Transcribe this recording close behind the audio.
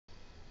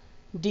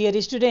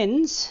Dear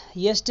students,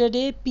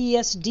 yesterday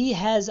PSD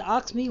has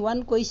asked me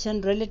one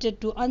question related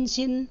to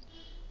unseen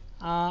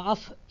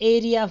of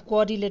area of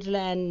quadrilateral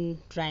and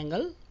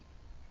triangle.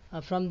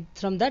 From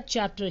that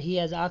chapter he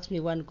has asked me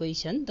one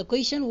question. The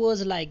question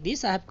was like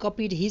this. I have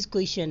copied his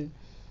question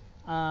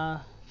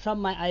from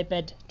my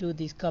iPad to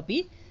this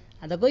copy,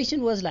 and the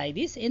question was like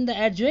this. In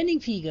the adjoining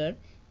figure,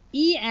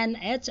 E and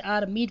H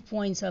are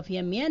midpoints of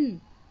MN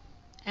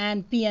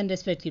and Pn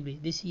respectively.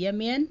 This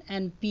Mn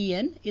and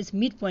Pn is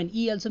midpoint.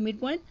 E also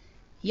midpoint,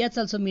 H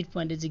also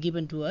midpoint is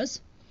given to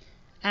us,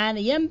 and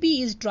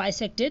MP is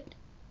trisected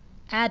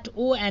at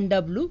O and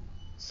W.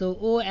 So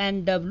O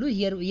and W,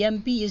 here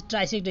MP is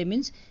trisected,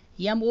 means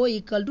MO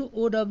equal to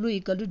OW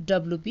equal to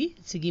WP.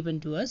 It's given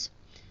to us.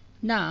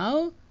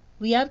 Now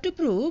we have to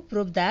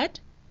prove that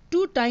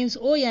 2 times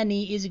ONE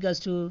is equals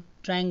to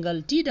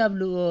triangle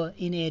TWO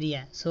in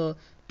area. So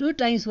 2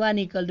 times 1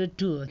 equal to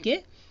 2.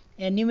 Okay,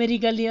 and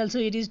numerically also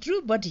it is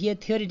true, but here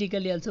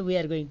theoretically also we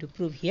are going to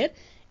prove here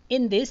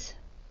in this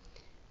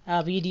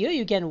video.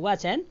 You can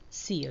watch and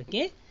see.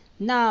 Okay,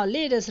 now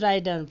let us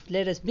write down,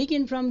 let us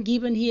begin from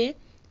given here.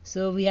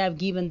 So we have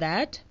given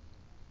that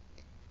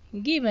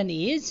given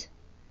is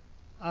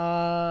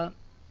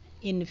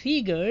in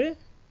figure,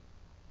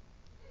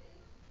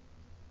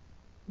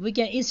 we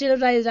can, instead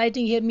of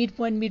writing here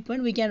midpoint,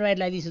 we can write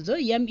like this also.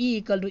 ME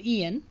equal to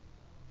EN,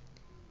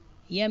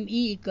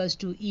 ME equals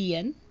to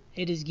EN,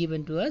 it is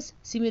given to us.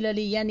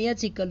 Similarly,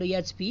 NH equal to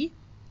HP,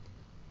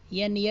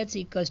 NH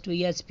equals to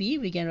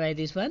HP, we can write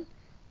this one.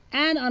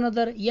 And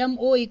another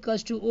MO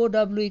equals to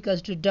OW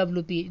equals to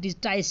WP, it is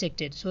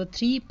trisected. So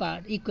 3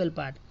 part, equal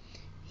part.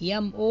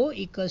 MO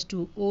equals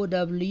to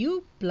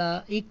OW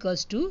plus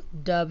equals to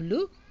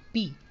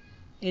WP,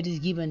 it is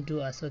given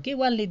to us. Okay,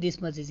 only this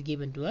much is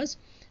given to us.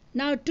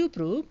 Now to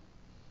prove,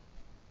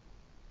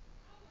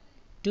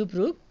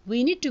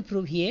 we need to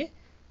prove here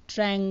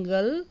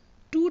triangle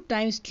 2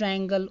 times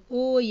triangle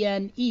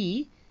ONE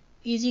is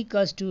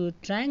equals to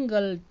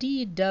triangle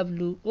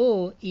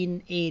TWO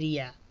in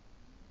area.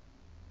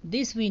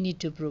 This we need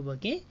to prove.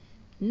 Okay,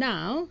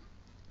 now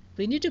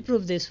we need to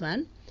prove this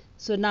one.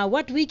 So now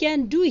what we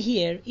can do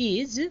here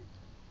is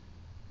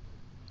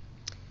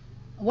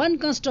one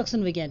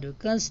construction we can do.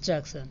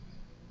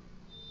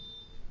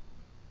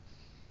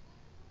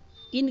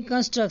 In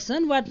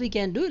construction, what we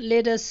can do,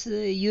 let us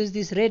use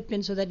this red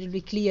pen so that it will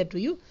be clear to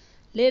you.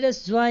 Let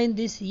us join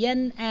this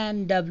N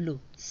and W.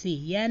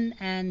 See, N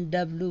and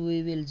W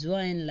we will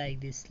join like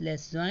this.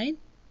 Let's join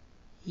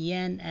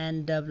N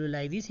and W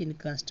like this in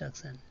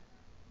construction.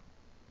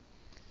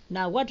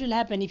 Now what will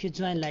happen if you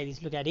join like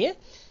this? Look at here.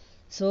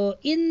 So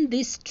in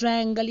this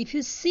triangle, if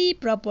you see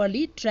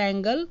properly,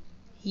 triangle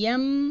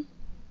MOP,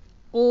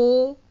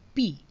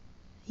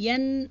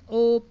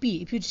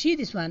 if you see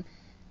this one,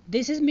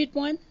 this is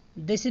midpoint,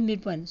 this is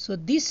midpoint. So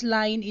this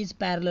line is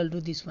parallel to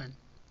this one.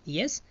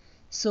 Yes.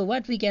 So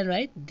what we can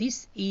write,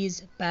 this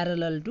is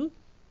parallel to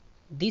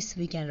this,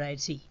 we can write.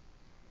 See,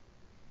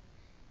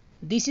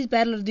 this is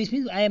parallel to this,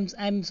 means I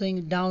am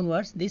showing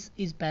downwards. This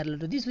is parallel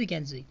to this, we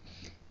can see.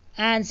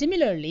 And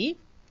similarly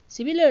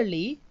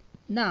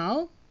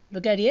now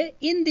look at here,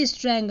 in this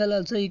triangle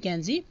also you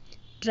can see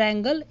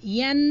triangle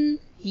NMW.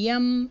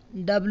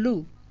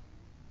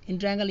 In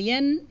triangle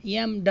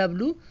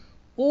NMW,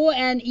 O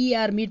and E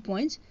are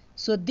midpoints.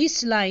 So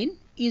this line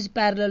is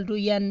parallel to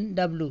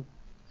NW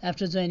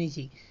after joining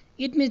C.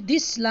 It means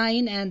this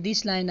line and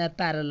this line are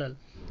parallel.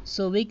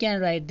 So we can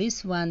write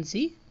this one.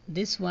 See,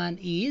 this one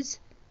is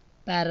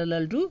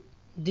parallel to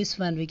this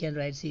one, we can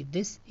write. See,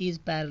 this is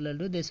parallel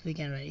to this, we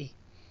can write.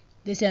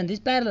 This and this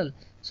parallel.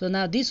 So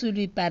now this will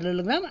be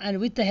parallelogram, and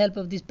with the help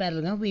of this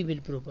parallelogram we will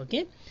prove.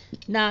 Okay,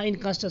 now in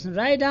construction,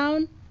 write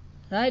down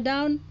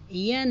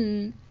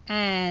N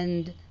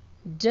and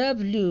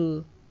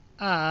W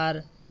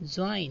are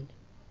joined.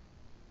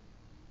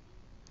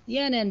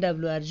 N and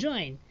W are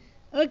joined.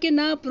 Okay,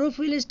 now proof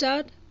will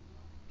start.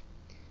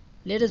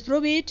 Let us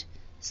prove it.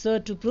 So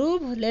to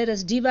prove, let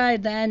us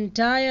divide the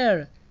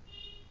entire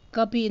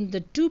copy in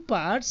the 2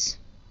 parts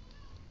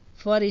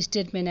for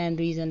statement and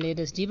reason. Let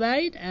us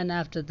divide, and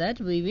after that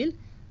we will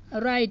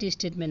write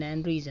statement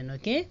and reason.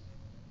 Okay,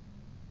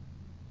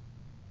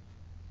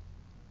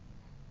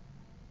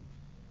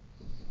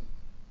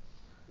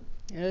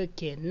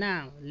 okay,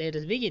 now let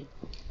us begin.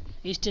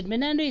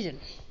 Statement and reason.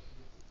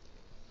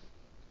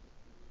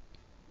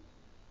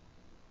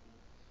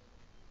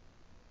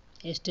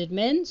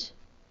 Statements,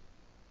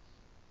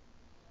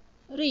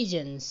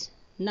 reasons.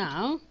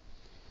 Now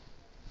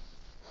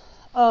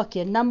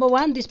okay, number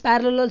 1, this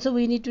parallel also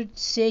we need to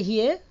say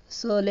here.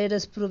 So let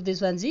us prove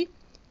this one. See,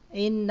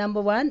 in number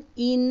 1,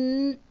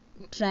 in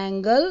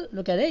triangle,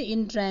 look at it,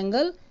 in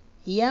triangle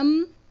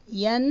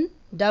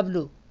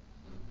MNW,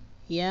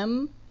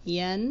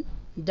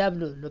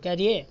 look at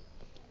here,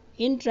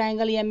 in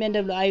triangle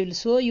MNW, I will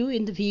show you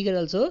in the figure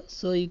also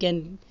so you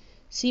can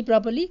see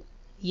properly.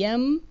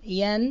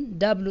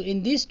 MNW,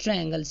 in this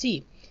triangle,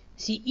 see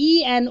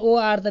E and O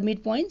are the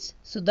midpoints.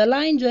 So the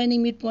line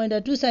joining midpoint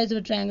or 2 sides of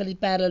a triangle is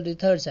parallel to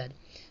the 3rd side.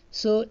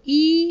 So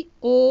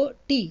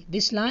EOT,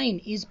 this line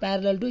is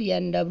parallel to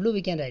NW,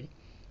 we can write.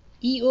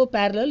 EO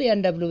parallel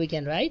NW, we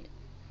can write.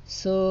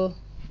 So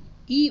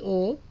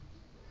EO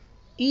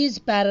is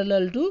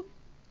parallel to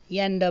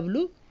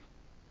NW.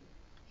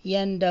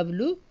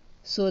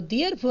 So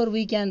therefore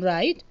we can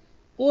write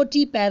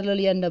OT parallel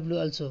NW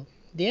also.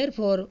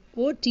 Therefore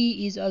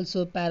OT is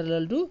also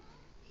parallel to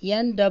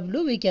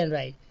NW, we can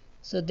write.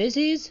 So this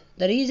is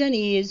the reason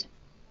is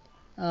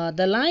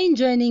the line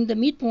joining the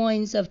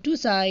midpoints of two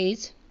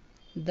sides.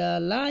 The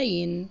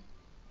line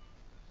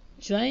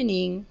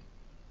joining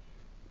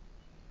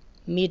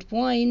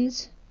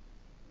midpoints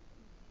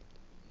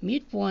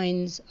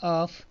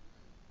of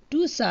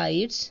two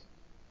sides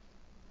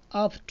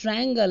of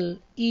triangle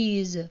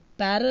is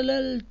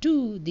parallel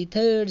to the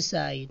third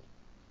side.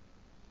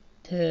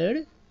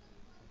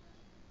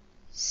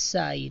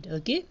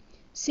 Okay.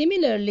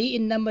 Similarly,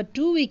 in number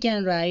 2 we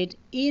can write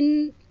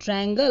in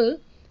triangle.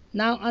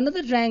 Now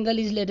another triangle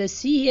is, let us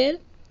see here.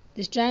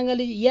 This triangle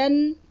is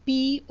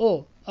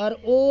NPO or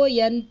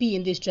ONP.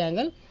 In this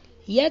triangle,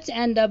 H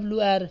and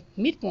W are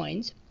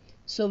midpoints.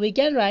 So we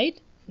can write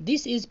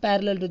this is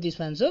parallel to this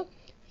one. So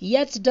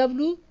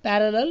HW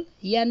parallel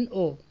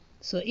NO.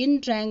 So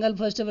in triangle,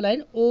 first of all,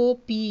 line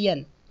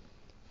OPN.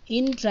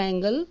 In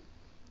triangle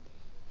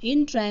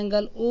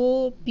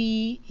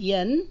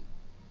OPN,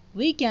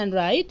 we can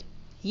write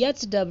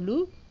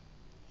HW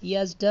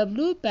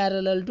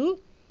parallel to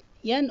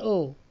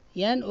NO.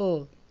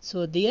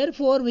 So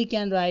therefore we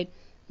can write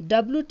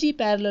WT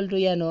parallel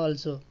to NO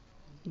also.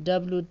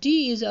 WT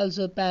is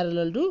also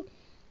parallel to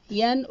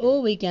NO,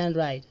 we can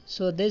write.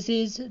 So this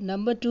is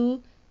number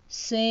 2,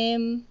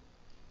 same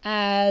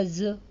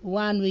as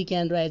 1, we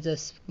can write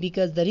this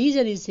because the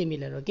reason is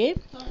similar. Okay.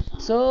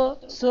 So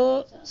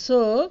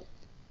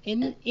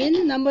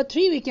in number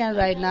 3 we can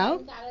write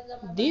now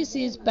this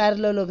is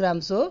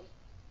parallelogram. So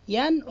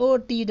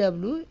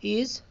NOTW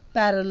is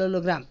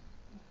parallelogram.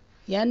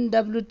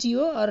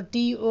 NWTO or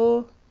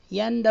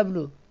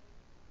TONW.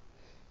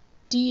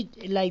 T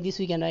like this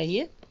we can write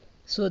here.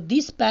 So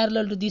this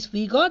parallel to this,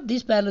 we got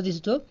this parallel to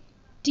this, so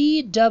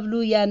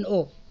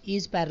TWNO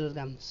is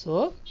parallelogram.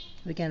 So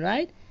we can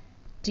write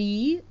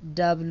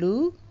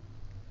TWNO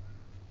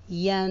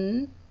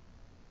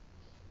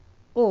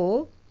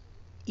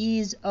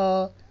is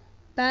a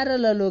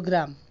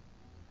parallelogram.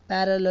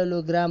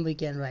 Parallelogram we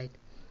can write.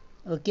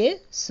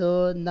 Okay.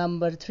 So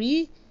number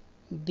 3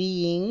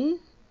 being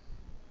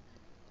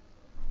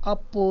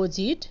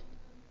opposite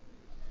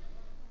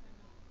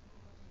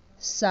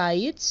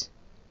sides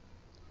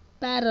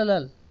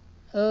parallel.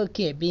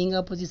 Okay, being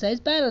opposite sides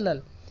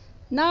parallel.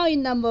 Now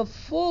in number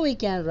 4 we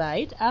can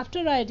write,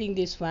 after writing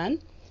this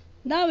one,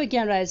 now we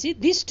can write, see,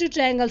 these two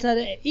triangles are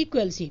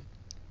equal. See,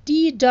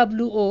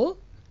 TWO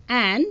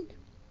and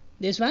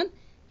this one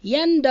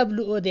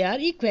NWO, they are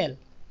equal.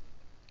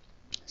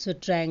 So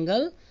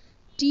triangle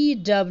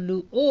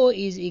TWO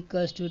is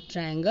equals to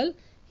triangle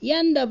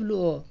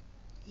NWO.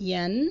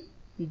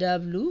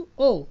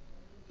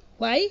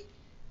 Why?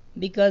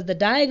 Because the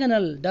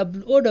diagonal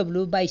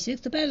OW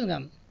bisects the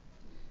parallelogram.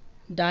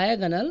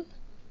 Diagonal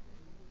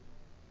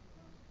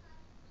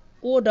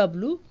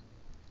OW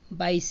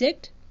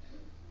bisect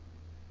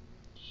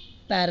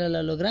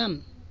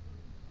parallelogram.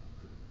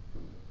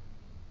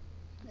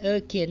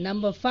 Okay,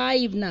 number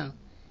 5 now.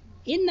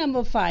 In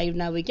number 5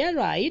 now we can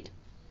write,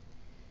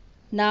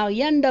 now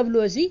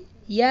NWO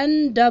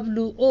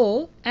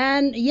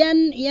and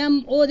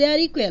NMO, they are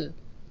equal.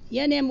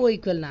 NMO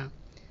equal now.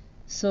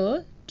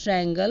 So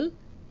triangle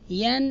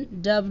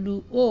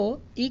NWO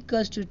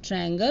equals to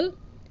triangle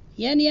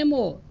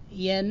NMO.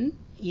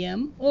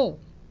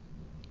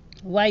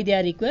 Why they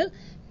are equal?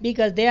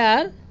 Because they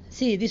are,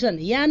 see this one,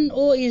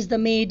 NO is the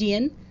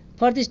median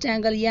for this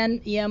triangle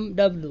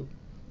NMW.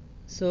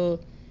 So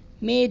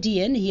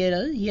median,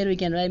 here we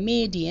can write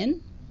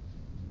median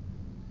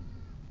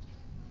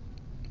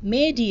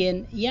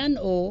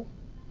NO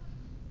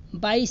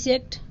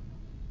bisect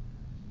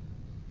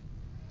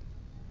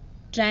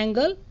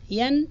triangle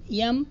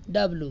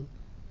NMW.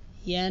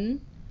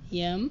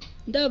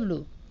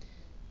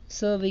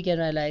 So we can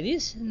write like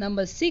this.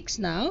 Number 6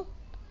 now.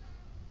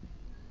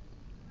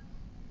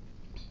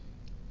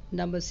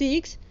 Number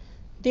 6.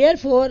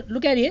 Therefore,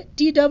 look at here.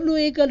 TW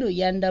equal to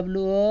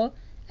NWO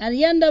and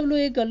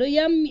NW equal to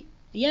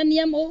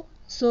NMO.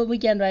 So we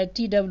can write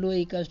TW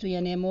equals to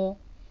NMO.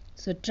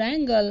 So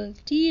triangle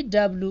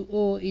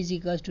TWO is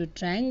equals to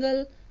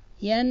triangle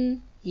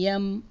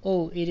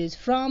NMO. It is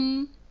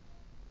from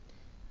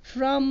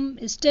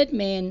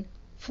statement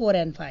 4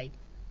 and 5.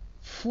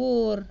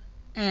 4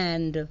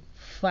 and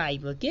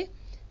 5. Okay.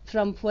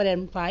 From 4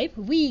 and 5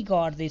 we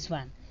got this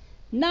one.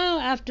 Now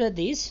after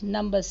this,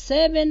 number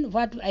 7,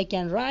 what I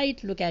can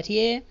write, look at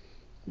here.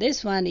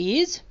 This one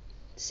is,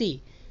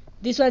 see,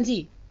 this one,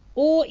 see,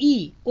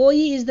 OE. OE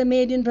is the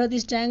median for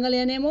this triangle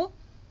NMO.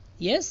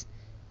 Yes,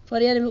 for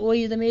NMO, OE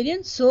is the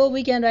median. So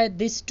we can write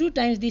this 2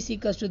 times this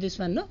equals to this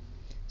one, no?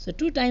 So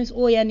 2 times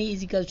ONE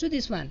is equals to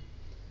this one.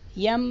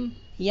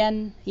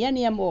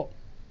 NMO.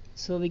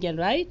 So we can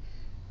write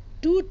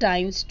 2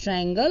 times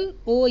triangle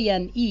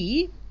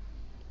ONE.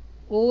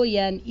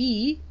 ONE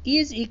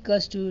is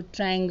equals to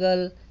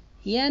triangle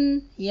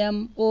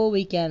NMO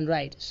we can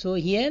write. So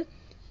here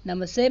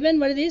number 7,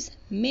 what is this?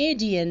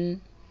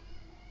 Median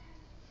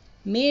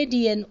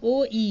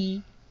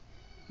OE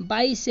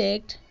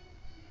bisect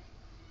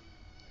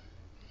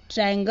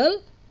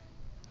triangle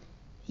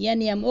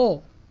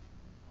NMO.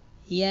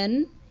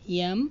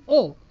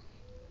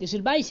 This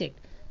will bisect.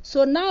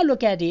 So now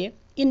look at it.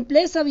 In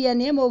place of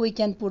NMO we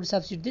can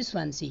substitute this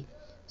one, see.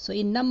 So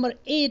in number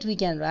 8 we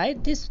can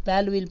write this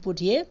value, will put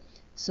here.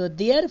 So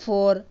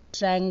therefore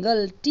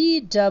triangle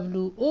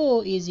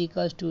TWO is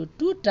equals to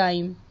 2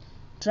 times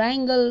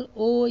triangle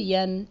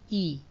ONE.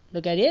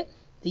 Look at it.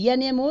 The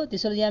NMO,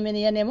 this was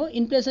NMO.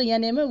 In place of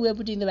NMO we are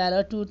putting the value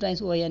of 2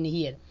 times ONE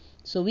here.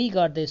 So we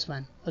got this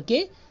one.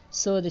 Okay.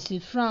 So this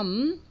is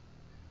from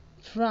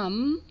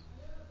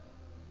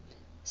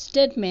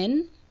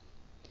statement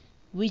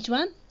which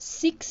one?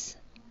 6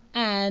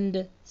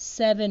 and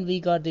 7 we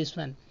got this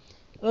one.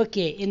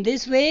 Okay, in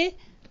this way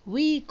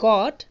we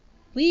got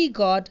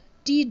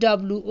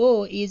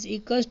TWO is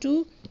equals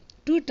to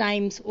 2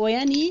 times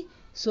ONE.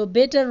 So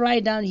better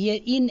write down here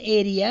in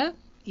area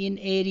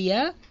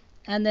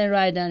and then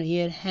write down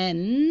here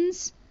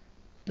hence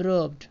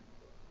proved.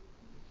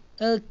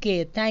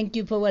 Okay, thank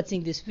you for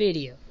watching this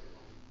video.